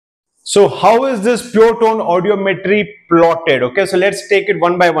So how is this pure tone audiometry plotted? Okay, so let's take it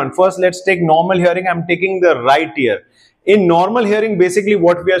one by one. First, let's take normal hearing. I'm taking the right ear. In normal hearing, basically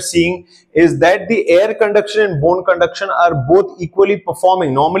what we are seeing is that the air conduction and bone conduction are both equally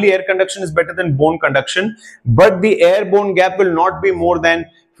performing. Normally, air conduction is better than bone conduction, but the air-bone gap will not be more than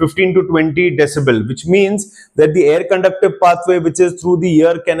 15 to 20 decibel, which means that the air conductive pathway, which is through the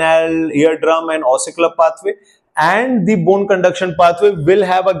ear canal, eardrum and ossicular pathway, and the bone conduction pathway will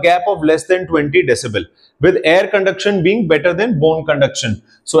have a gap of less than 20 decibel, with air conduction being better than bone conduction.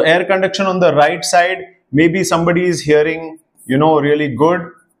 So air conduction on the right side, maybe somebody is hearing, really good.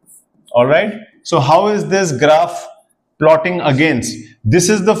 All right. So how is this graph plotting against? This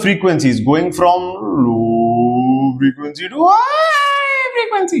is the frequencies going from low frequency to high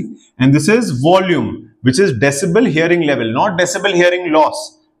frequency. And this is volume, which is decibel hearing level, not decibel hearing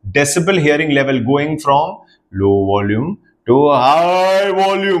loss. Decibel hearing level going from low volume to high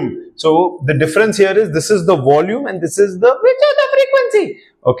volume. So the difference here is this is the volume and this is the frequency.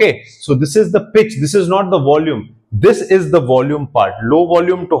 Okay, so this is the pitch, this is not the volume. This is the volume part, low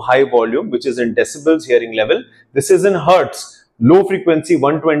volume to high volume, which is in decibels hearing level. This is in hertz, low frequency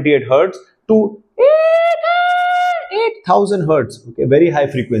 128 hertz to 8,000 hertz, okay, very high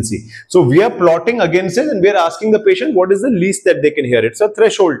frequency. So we are plotting against it and we are asking the patient what is the least that they can hear. It's a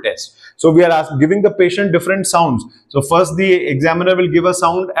threshold test. So we are giving the patient different sounds. So first the examiner will give a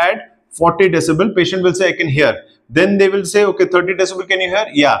sound at 40 decibel, patient will say I can hear. Then they will say, okay, 30 decibel can you hear?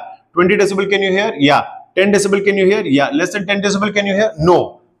 Yeah. 20 decibel can you hear? Yeah. 10 decibel can you hear? Yeah. Less than 10 decibel can you hear?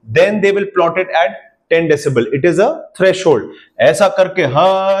 No. Then they will plot it at 10 decibel. It is a threshold. ऐसा करके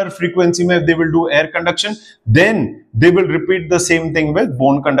हर frequency में they will do air conduction. Then they will repeat the same thing with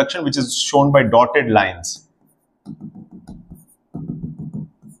bone conduction, which is shown by dotted lines.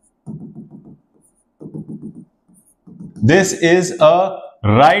 This is a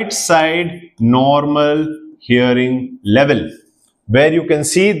right side normal hearing level, where you can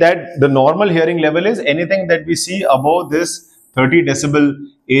see that the normal hearing level is anything that we see above this 30 decibel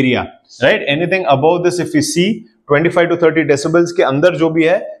area, right? Anything above this, if we see 25 to 30 decibels ke andar jo bhi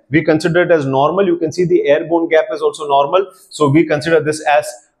hai, we consider it as normal. You can see the air-bone gap is also normal. So we consider this as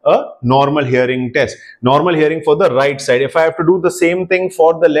a normal hearing test. Normal hearing for the right side. If I have to do the same thing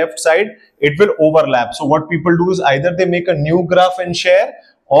for the left side, it will overlap. So what people do is either they make a new graph and share,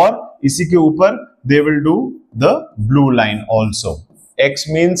 or इसी के ऊपर they will do the blue line also. X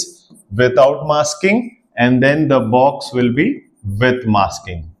means without masking and then the box will be with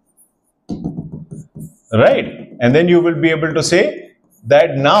masking. Right? And then you will be able to say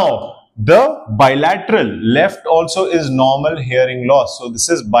that now the bilateral left also is normal hearing loss. So this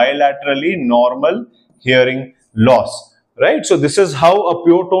is bilaterally normal hearing loss. Right? So this is how a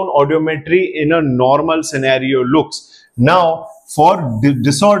pure tone audiometry in a normal scenario looks. Now, for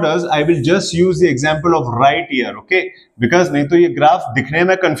disorders, I will just use the example of right ear, okay? Because नहीं तो ये graph दिखने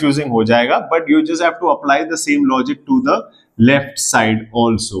में confusing हो जाएगा, but you just have to apply the same logic to the left side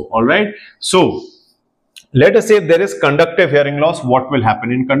also, all right? So, let us say if there is conductive hearing loss, what will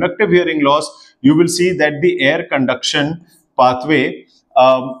happen? In conductive hearing loss, you will see that the air conduction pathway,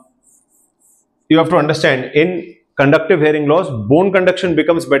 you have to understand, in conductive hearing loss, bone conduction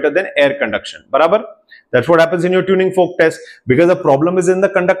becomes better than air conduction. Barabar? That's what happens in your tuning fork test, because the problem is in the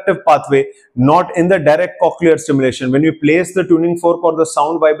conductive pathway, not in the direct cochlear stimulation. When you place the tuning fork or the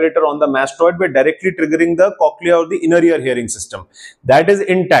sound vibrator on the mastoid, we're directly triggering the cochlea or the inner ear hearing system. That is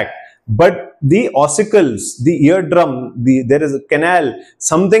intact. But the ossicles, the eardrum, there is a canal,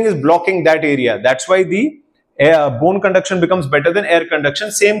 something is blocking that area. That's why the bone conduction becomes better than air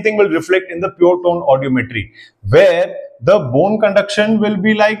conduction. Same thing will reflect in the pure tone audiometry, where the bone conduction will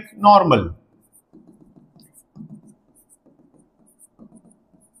be like normal.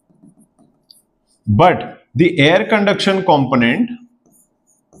 But the air conduction component,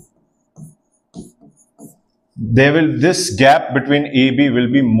 this gap between AB will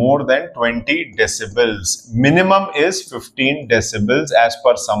be more than 20 decibels. Minimum is 15 decibels as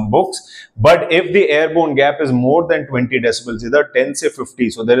per some books. But if the airborne gap is more than 20 decibels, either 10 say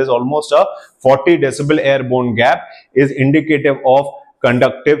 50, so there is almost a 40 decibel airborne gap, is indicative of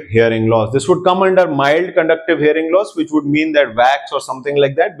conductive hearing loss. This would come under mild conductive hearing loss, which would mean that wax or something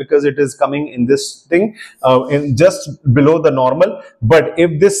like that, because it is coming in this thing in just below the normal. But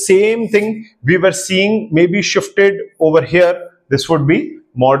if this same thing we were seeing maybe shifted over here, this would be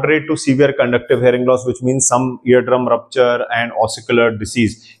moderate to severe conductive hearing loss, which means some eardrum rupture and ossicular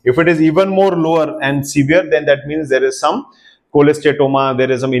disease. If it is even more lower and severe, then that means there is some cholesteatoma, there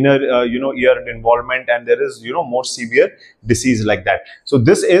is some inner ear involvement, and there is more severe disease like that. So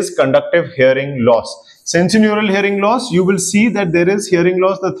this is conductive hearing loss. Sensorineural hearing loss, you will see that there is hearing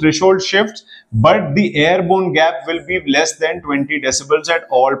loss, the threshold shifts, but the air-bone gap will be less than 20 decibels at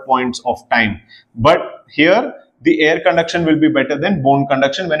all points of time. But here the air conduction will be better than bone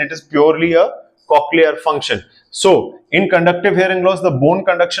conduction when it is purely a cochlear function. So in conductive hearing loss, the bone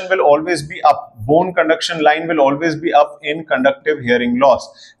conduction will always be up. Bone conduction line will always be up in conductive hearing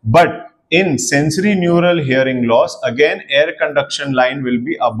loss. But in sensory neural hearing loss, again, air conduction line will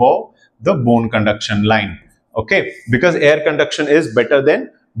be above the bone conduction line. Okay, because air conduction is better than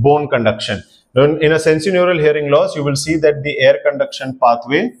bone conduction. In a sensory neural hearing loss, you will see that the air conduction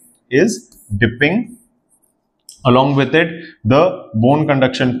pathway is dipping. Along with it, the bone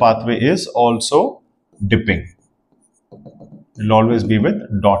conduction pathway is also dipping. It will always be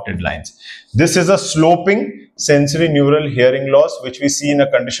with dotted lines. This is a sloping sensory neural hearing loss, which we see in a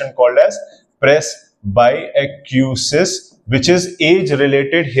condition called as presbyacusis, which is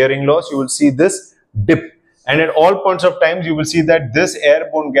age-related hearing loss. You will see this dip, and at all points of time, you will see that this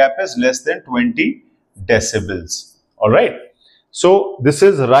air-bone gap is less than 20 decibels. All right. So this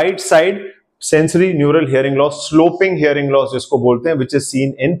is right side sensory neural hearing loss, sloping hearing loss जिसको बोलते हैं, which is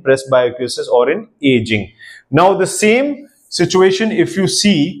seen in presbyacusis or in aging. Now the same situation, if you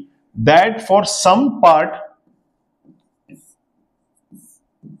see that for some part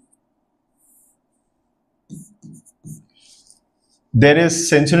there is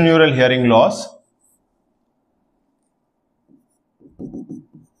sensory neural hearing loss,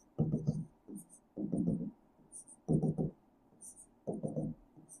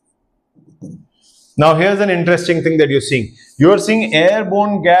 now here's an interesting thing that you're seeing. You're seeing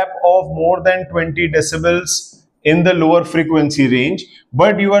air-bone gap of more than 20 decibels in the lower frequency range,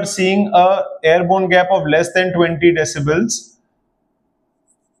 but you are seeing a air-bone gap of less than 20 decibels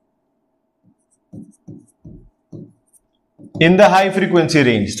in the high frequency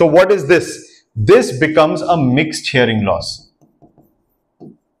range. So what is this? This becomes a mixed hearing loss,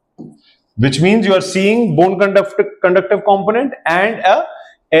 which means you are seeing bone conductive component and a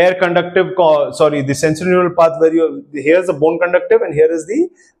air conductive, the sensory neural path where here's the bone conductive and here is the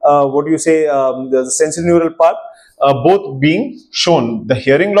the sensory neural path, both being shown. The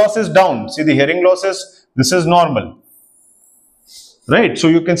hearing loss is down. See, the hearing loss is, this is normal, right? So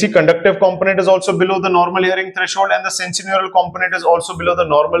you can see conductive component is also below the normal hearing threshold, and the sensory neural component is also below the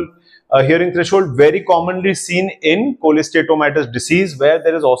normal hearing threshold, very commonly seen in cholesteatomatous disease, where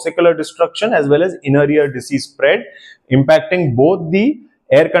there is ossicular destruction as well as inner ear disease spread, impacting both the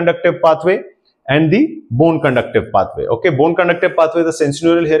air conductive pathway and the bone conductive pathway. Okay, bone conductive pathway, the sensory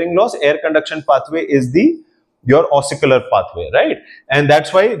neural hearing loss, air conduction pathway is your ossicular pathway, right? And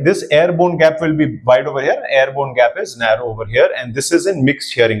that's why this air-bone gap will be wide over here, air-bone gap is narrow over here, and this is in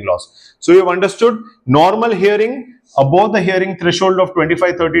mixed hearing loss. So you've understood normal hearing above the hearing threshold of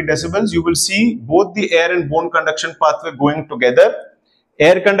 25-30 decibels, you will see both the air and bone conduction pathway going together,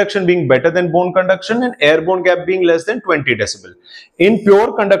 air conduction being better than bone conduction and air-bone gap being less than 20 decibel. In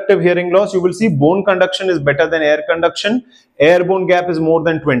pure conductive hearing loss, you will see bone conduction is better than air conduction, air-bone gap is more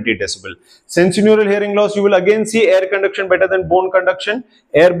than 20 decibel. Sensory neural hearing loss, you will again see air conduction better than bone conduction,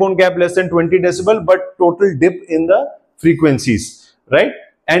 air-bone gap less than 20 decibel, but total dip in the frequencies, right?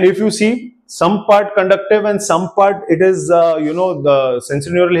 And if you see some part conductive and some part it is, the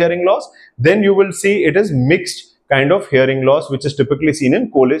sensory neural hearing loss, then you will see it is mixed kind of hearing loss, which is typically seen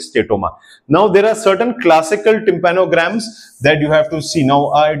in cholesteatoma. Now, there are certain classical tympanograms that you have to see.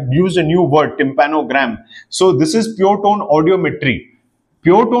 Now, I used a new word, tympanogram. So, this is pure tone audiometry.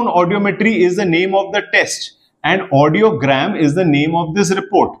 Pure tone audiometry is the name of the test and audiogram is the name of this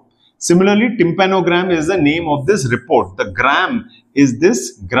report. Similarly, tympanogram is the name of this report. The gram is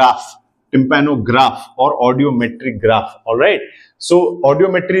this graph, tympanograph or audiometric graph, all right. So,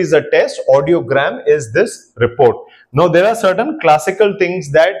 audiometry is a test, audiogram is this report. Now, there are certain classical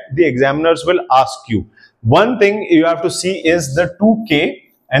things that the examiners will ask you. One thing you have to see is the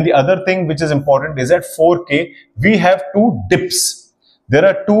 2K, and the other thing which is important is at 4K, we have two dips. There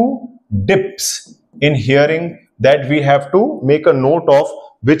are two dips in hearing that we have to make a note of,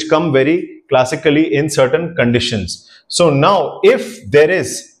 which come very classically in certain conditions. So, now if there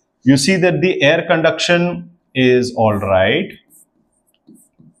is, you see that the air conduction is all right,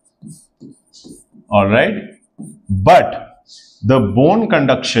 but the bone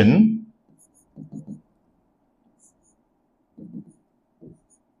conduction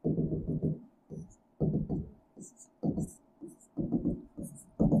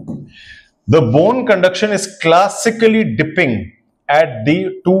is classically dipping at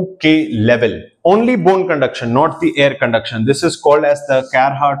the 2K level. Only bone conduction, not the air conduction. This is called as the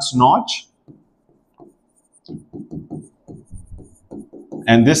Carhart's notch.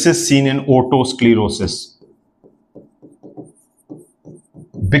 And this is seen in otosclerosis.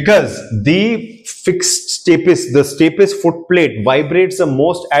 Because the fixed stapes, the stapes foot plate vibrates the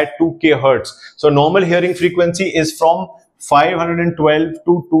most at 2K hertz. So normal hearing frequency is from 512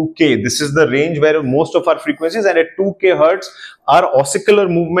 to 2K. This is the range where most of our frequencies, and at 2K hertz, our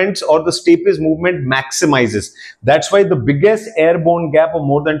ossicular movements or the stapes movement maximizes. That's why the biggest airborne gap of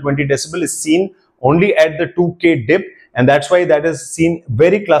more than 20 decibel is seen only at the 2K dip, and that's why that is seen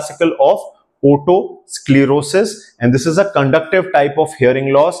very classical of otosclerosis, and this is a conductive type of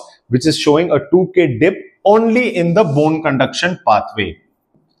hearing loss which is showing a 2K dip only in the bone conduction pathway.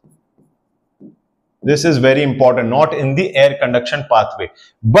 This is very important, not in the air conduction pathway.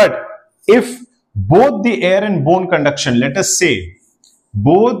 But if both the air and bone conduction, let us say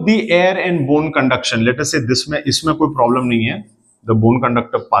both the air and bone conduction, let us say this में इसमें कोई problem नहीं है, the bone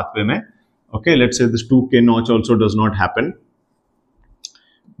conductive pathway में, okay, let's say this 2K notch also does not happen.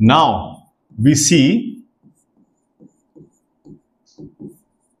 Now we see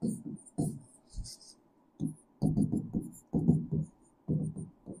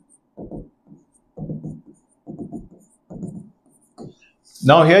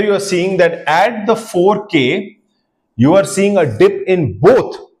now here you are seeing that at the 4K you are seeing a dip in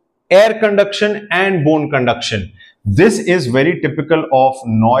both air conduction and bone conduction. This is very typical of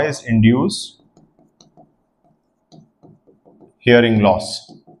noise induced hearing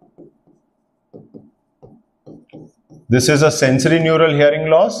loss. This is a sensory neural hearing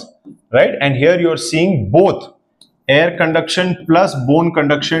loss, right? And here you are seeing both air conduction plus bone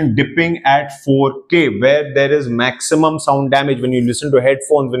conduction dipping at 4K, where there is maximum sound damage. When you listen to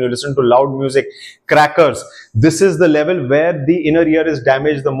headphones, when you listen to loud music, crackers, this is the level where the inner ear is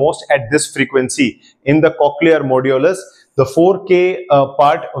damaged the most at this frequency. In the cochlear modulus, the 4K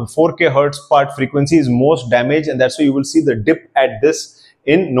part, 4K hertz part frequency is most damaged, and that's why you will see the dip at this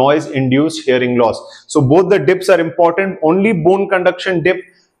in noise-induced hearing loss. So both the dips are important. Only bone conduction dip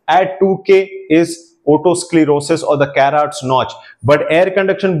at 2K is otosclerosis or the Carhart's notch. But air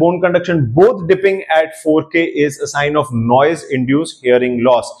conduction, bone conduction, both dipping at 4K is a sign of noise-induced hearing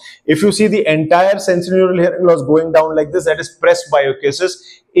loss. If you see the entire sensorineural hearing loss going down like this, that is presbyocusis,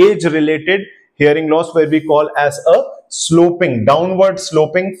 age-related hearing loss, where we call as a sloping, downward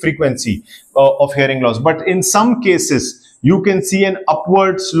sloping frequency of hearing loss. But in some cases, you can see an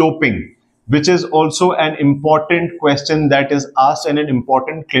upward sloping, which is also an important question that is asked in an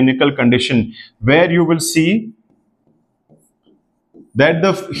important clinical condition, where you will see that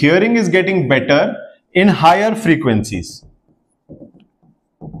the hearing is getting better in higher frequencies.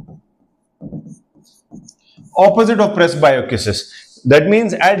 Opposite of presbyocusis. That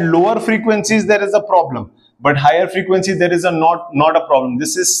means at lower frequencies there is a problem, but higher frequency there is not a problem.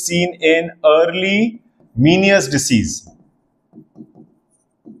 This is seen in early Meniere's disease.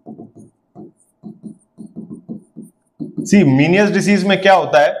 See, Meniere's disease में क्या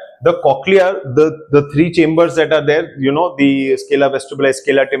होता है? The cochlea, the three chambers that are there, you know, the scala vestibuli,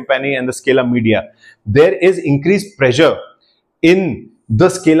 scala tympani, and the scala media. There is increased pressure in the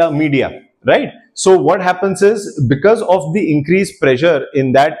scala media, right? So what happens is, because of the increased pressure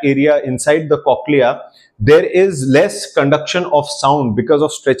in that area inside the cochlea, there is less conduction of sound because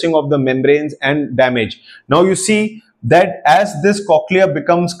of stretching of the membranes and damage. Now you see that as this cochlea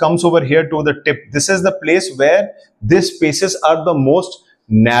comes over here to the tip, this is the place where these spaces are the most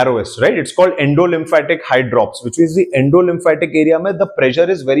narrowest, right? It's called endolymphatic hydrops, which is the endolymphatic area where the pressure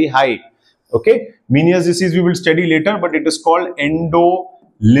is very high. Okay, Meniere's disease we will study later, but it is called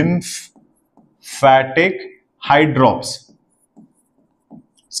endolymphatic hydrops.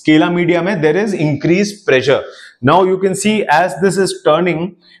 Scala media mein there is increased pressure. Now you can see as this is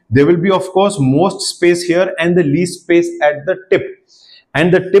turning, there will be of course most space here and the least space at the tip.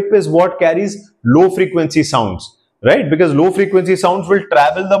 And the tip is what carries low frequency sounds, right? Because low frequency sounds will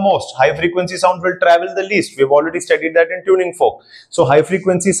travel the most. High frequency sounds will travel the least. We've already studied that in tuning fork. So high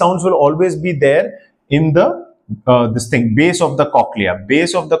frequency sounds will always be there in the base of the cochlea.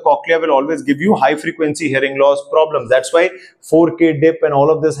 Base of the cochlea will always give you high frequency hearing loss problems. That's why 4K dip and all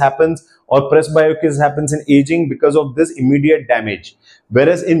of this happens, or presbyocusis happens in aging because of this immediate damage.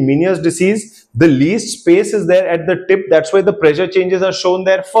 Whereas in Meniere's disease, the least space is there at the tip. That's why the pressure changes are shown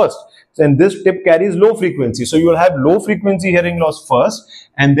there first. And this tip carries low frequency. So you will have low frequency hearing loss first,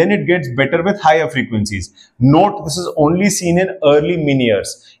 and then it gets better with higher frequencies. Note, this is only seen in early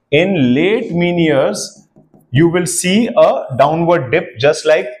Meniere's. In late Meniere's, you will see a downward dip just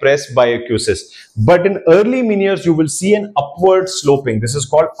like presbyacusis. But in early Meniere's, you will see an upward sloping. This is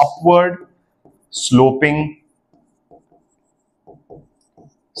called upward sloping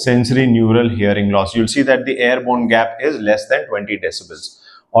sensory neural hearing loss. You'll see that the airborne gap is less than 20 decibels.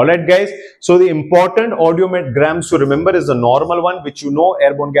 Alright guys, so the important audiograms to remember is the normal one, which you know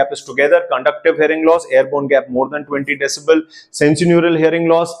airborne gap is together, conductive hearing loss, airborne gap more than 20 decibel, sensorineural hearing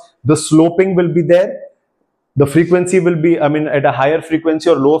loss, the sloping will be there, the frequency will be, at a higher frequency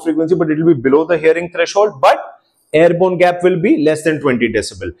or lower frequency, but it will be below the hearing threshold, but airborne gap will be less than 20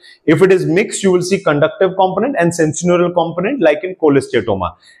 decibel. If it is mixed, you will see conductive component and sensorineural component like in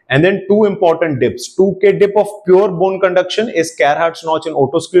cholesteatoma. And then two important dips. 2K dip of pure bone conduction is Carhart's notch in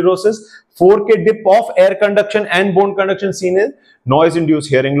otosclerosis. 4K dip of air conduction and bone conduction seen in noise-induced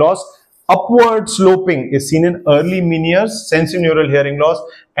hearing loss. Upward sloping is seen in early Meniere's sensorineural hearing loss,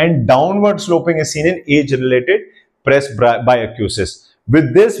 and downward sloping is seen in age-related presbyacusis.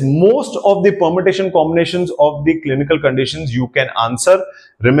 With this, most of the permutation combinations of the clinical conditions you can answer.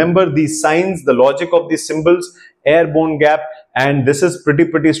 Remember these signs, the logic of these symbols, airborne gap, and this is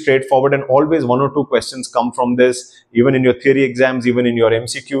pretty straightforward, and always 1 or 2 questions come from this, even in your theory exams, even in your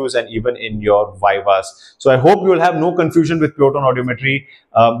MCQs, and even in your vivas. So I hope you will have no confusion with Pure Tone Audiometry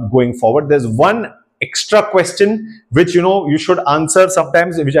going forward. There's one extra question which you should answer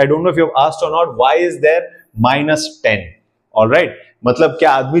sometimes, which I don't know if you have asked or not. Why is there -10? All right, मतलब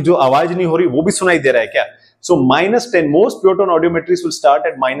क्या आदमी जो आवाज नहीं हो रही वो भी सुनाई दे रहा है क्या? So -10, most Pure Tone audiometries will start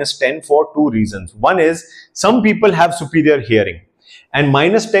at -10 for 2 reasons. One is some people have superior hearing, and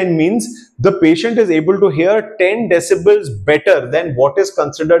 -10 means the patient is able to hear 10 decibels better than what is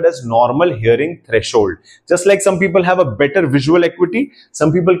considered as normal hearing threshold. Just like some people have a better visual acuity,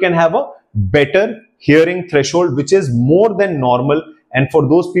 some people can have a better hearing threshold which is more than normal, and for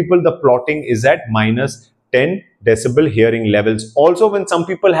those people the plotting is at -10 decibel hearing levels. Also, when some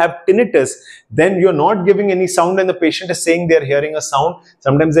people have tinnitus, then you're not giving any sound and the patient is saying they're hearing a sound.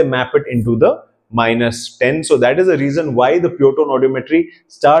 Sometimes they map it into the -10. So that is the reason why the Pure Tone audiometry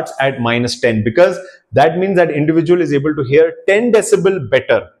starts at -10, because that means that individual is able to hear 10 decibel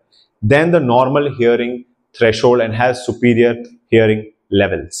better than the normal hearing threshold and has superior hearing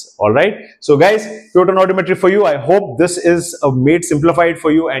levels. All right, so guys, Pure Tone audiometry for you. I hope this is made simplified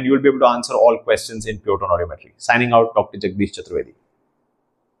for you and you will be able to answer all questions in Pure Tone audiometry. Signing out, Dr. Jagdish Chaturvedi.